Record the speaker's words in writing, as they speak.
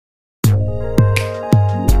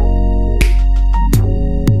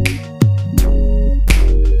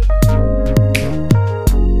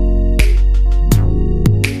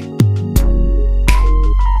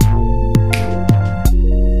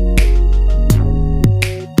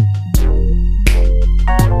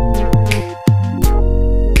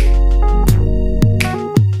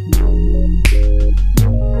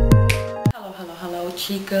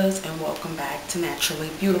back to Naturally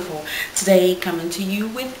Beautiful. Today coming to you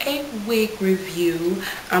with a wig review.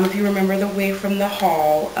 If you remember the wig from the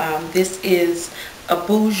haul, this is a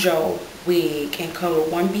Bijoux wig in color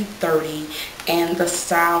 1B30, and the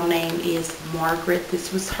style name is Margaret.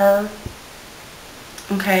 This was her.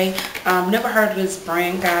 Okay, never heard of this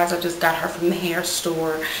brand, guys. I just got her from the hair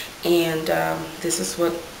store, and this is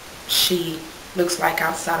what she looks like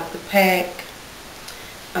outside of the pack.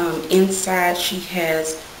 Inside she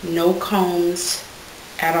has no combs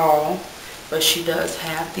at all, but she does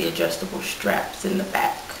have the adjustable straps in the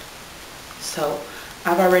back. So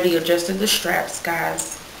I've already adjusted the straps,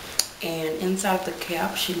 guys, and inside the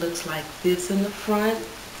cap she looks like this in the front,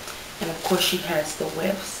 and of course she has the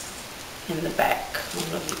wefts in the back. I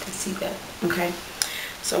don't know if you can see that. Okay,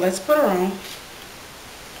 so let's put her on.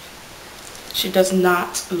 She does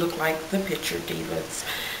not look like the picture divas.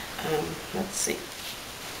 Let's see.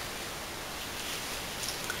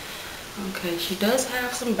 Okay, she does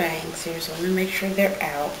have some bangs here, so let me make sure they're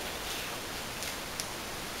out.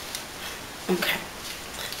 Okay,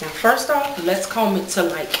 now first off, let's comb it to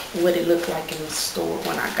like what it looked like in the store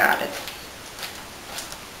when I got it.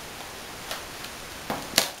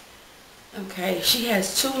 Okay, she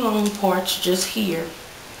has two long parts just here.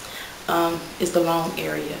 Is the long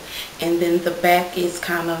area, and then the back is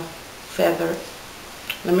kind of feathered.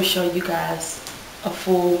 Let me show you guys a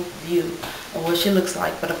full view of what she looks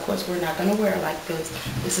like, but of course we're not going to wear it like this.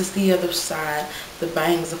 This is the other side. The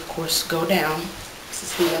bangs of course go down. This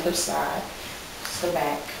is the other side. It's the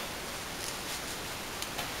back.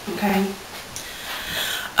 Okay,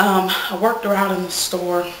 I worked her out in the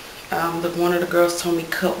store. One of the girls told me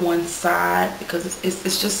cut one side because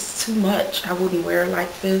it's just too much. I wouldn't wear it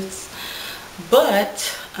like this,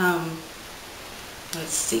 but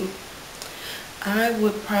let's see, I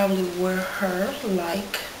would probably wear her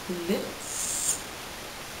like this.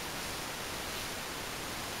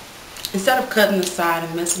 Instead of cutting the side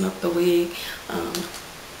and messing up the wig,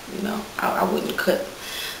 you know, I wouldn't cut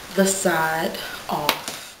the side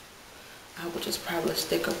off. I would just probably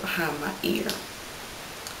stick her behind my ear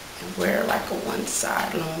and wear like a one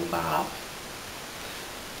side long bob.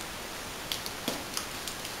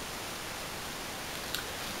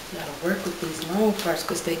 You gotta work with these long parts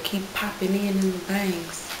because they keep popping in the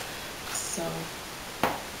bangs. So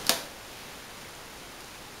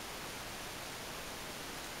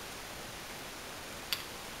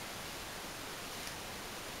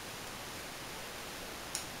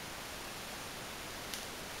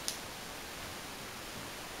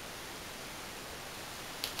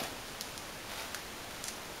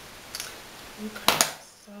okay,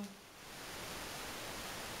 so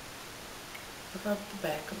up the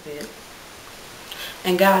back a bit.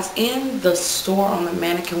 And guys, in the store on the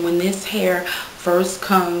mannequin, when this hair first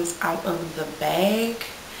comes out of the bag,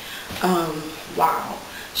 wow,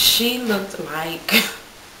 she looked like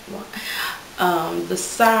the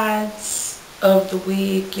sides of the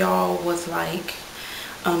wig, y'all, was like,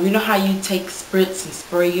 you know how you take spritz and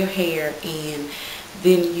spray your hair and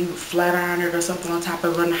then you flat iron it or something on top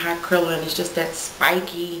of run a hot curler, and it's just that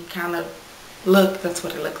spiky kind of look. That's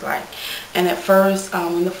what it looked like. And at first,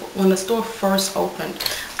 when the store first opened,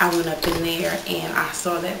 I went up in there and I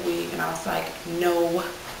saw that wig and I was like, no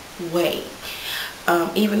way.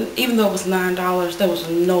 Even though it was $9, there was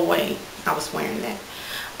no way I was wearing that.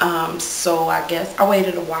 So I guess I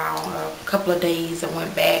waited a while, a couple of days, and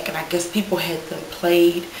went back, and I guess people had them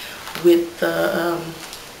played with the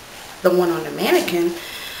one on the mannequin,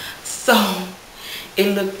 so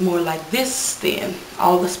it looked more like this then.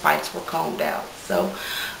 All the spikes were combed out. So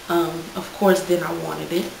of course then I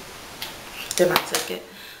wanted it. Then I took it.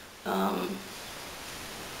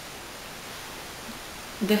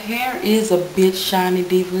 The hair is a bit shiny,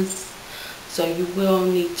 divas, so you will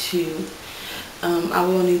need to I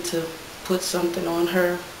will need to put something on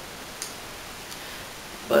her,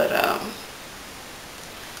 but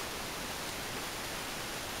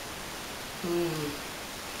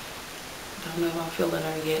don't know if I'm feeling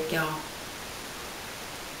her yet, y'all.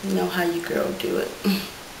 You know how you girl do it.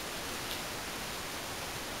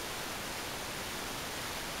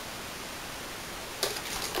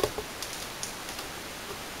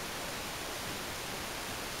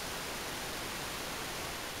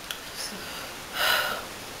 So,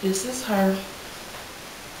 this is her.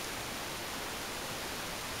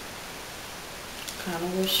 Kind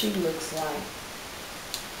of what she looks like.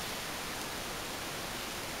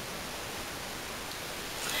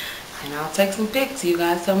 And I'll take some pics. You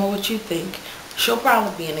guys tell me what you think. She'll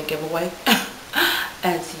probably be in a giveaway.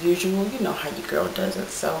 As usual, you know how your girl does it.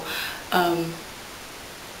 So,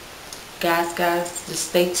 guys, just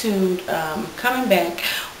stay tuned. Coming back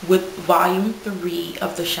with volume 3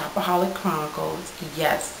 of the Shopaholic Chronicles.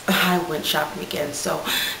 Yes, I went shopping again. So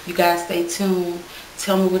you guys stay tuned.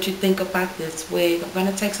 Tell me what you think about this wig. I'm going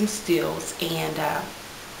to take some stills and